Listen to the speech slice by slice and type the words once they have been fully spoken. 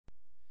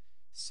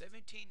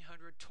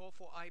1700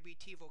 TOEFL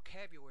iBT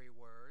vocabulary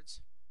words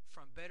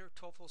from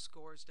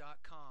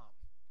BetterTOEFLScores.com.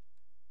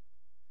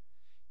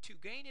 To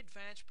gain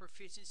advanced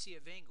proficiency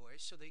of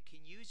English so that you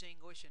can use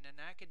English in an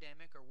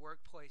academic or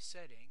workplace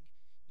setting,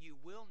 you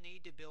will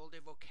need to build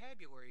a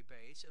vocabulary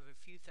base of a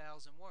few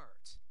thousand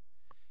words.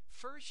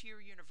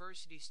 First-year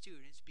university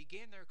students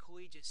begin their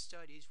collegiate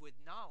studies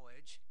with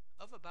knowledge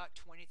of about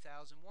 20,000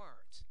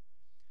 words.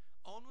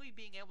 Only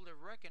being able to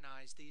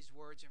recognize these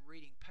words in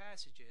reading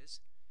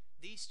passages,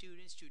 these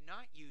students do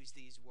not use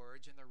these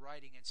words in their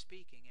writing and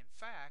speaking. In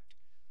fact,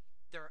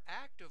 their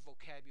active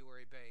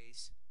vocabulary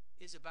base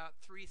is about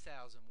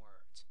 3,000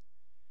 words.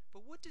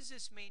 But what does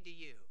this mean to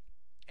you,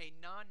 a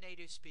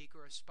non-native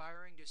speaker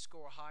aspiring to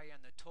score high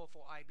on the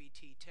TOEFL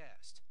iBT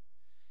test?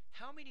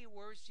 How many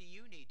words do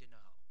you need to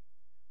know?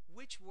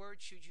 Which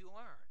words should you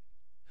learn?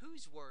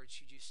 Whose words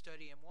should you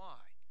study and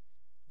why?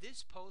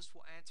 This post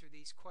will answer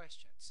these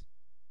questions.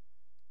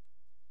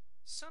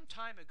 Some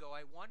time ago,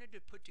 I wanted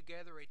to put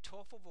together a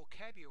TOEFL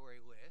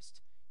vocabulary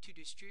list to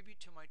distribute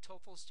to my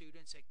TOEFL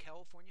students at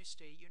California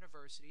State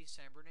University,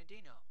 San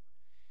Bernardino.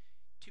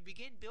 To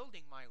begin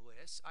building my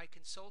list, I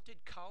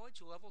consulted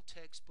college-level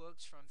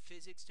textbooks from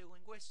physics to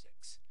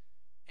linguistics,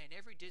 and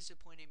every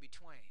discipline in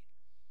between.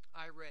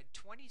 I read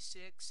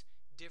 26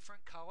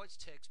 different college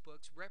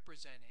textbooks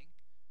representing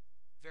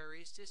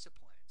various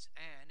disciplines,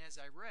 and as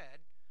I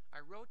read, I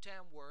wrote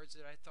down words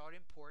that I thought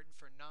important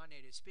for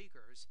non-native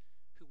speakers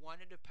who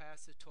wanted to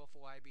pass the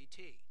TOEFL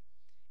iBT.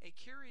 A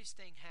curious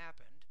thing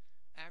happened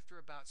after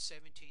about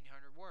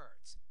 1,700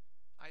 words.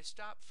 I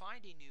stopped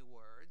finding new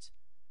words,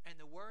 and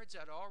the words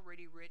I'd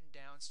already written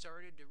down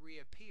started to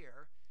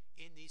reappear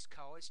in these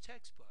college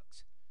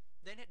textbooks.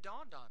 Then it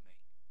dawned on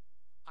me.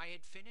 I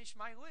had finished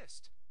my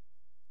list.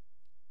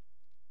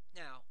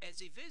 Now,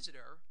 as a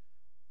visitor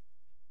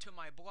to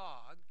my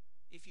blog,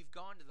 if you've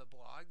gone to the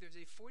blog, there's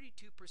a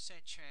 42%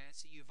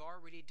 chance that you've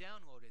already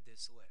downloaded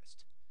this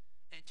list.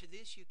 And to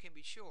this you can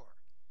be sure.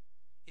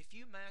 If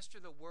you master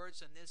the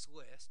words on this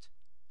list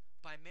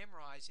by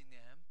memorizing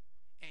them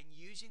and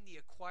using the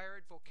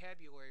acquired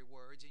vocabulary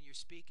words in your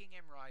speaking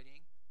and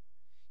writing,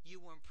 you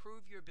will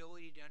improve your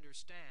ability to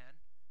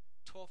understand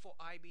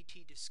TOEFL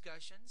iBT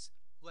discussions,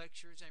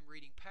 lectures, and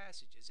reading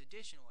passages.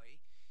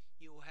 Additionally,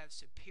 you will have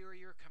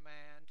superior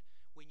command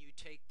when you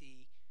take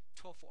the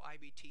TOEFL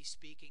iBT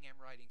speaking and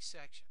writing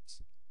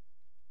sections.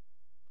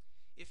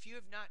 If you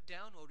have not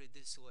downloaded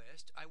this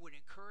list, I would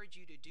encourage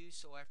you to do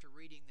so after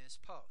reading this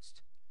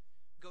post.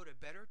 Go to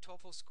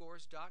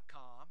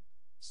BetterTOEFLScores.com,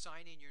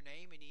 sign in your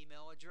name and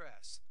email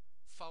address.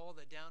 Follow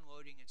the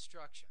downloading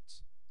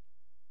instructions.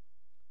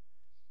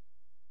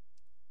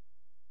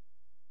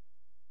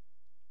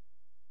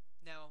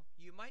 Now,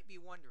 you might be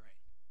wondering,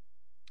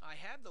 I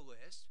have the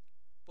list,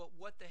 but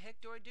what the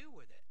heck do I do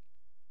with it?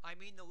 I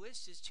mean, the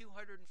list is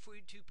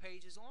 242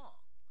 pages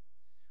long.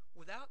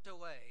 Without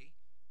delay,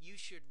 you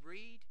should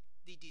read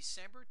the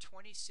December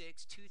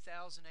 26,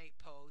 2008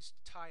 post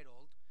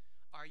titled,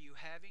 "Are You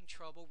Having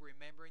Trouble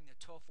Remembering the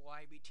TOEFL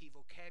iBT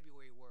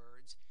Vocabulary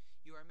Words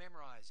You Are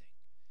Memorizing?"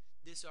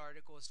 This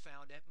article is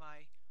found at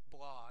my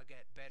blog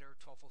at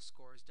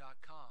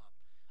BetterTOEFLScores.com.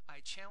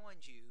 I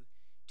challenge you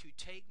to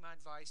take my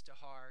advice to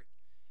heart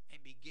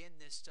and begin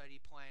this study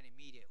plan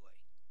immediately.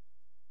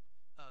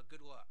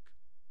 Good luck.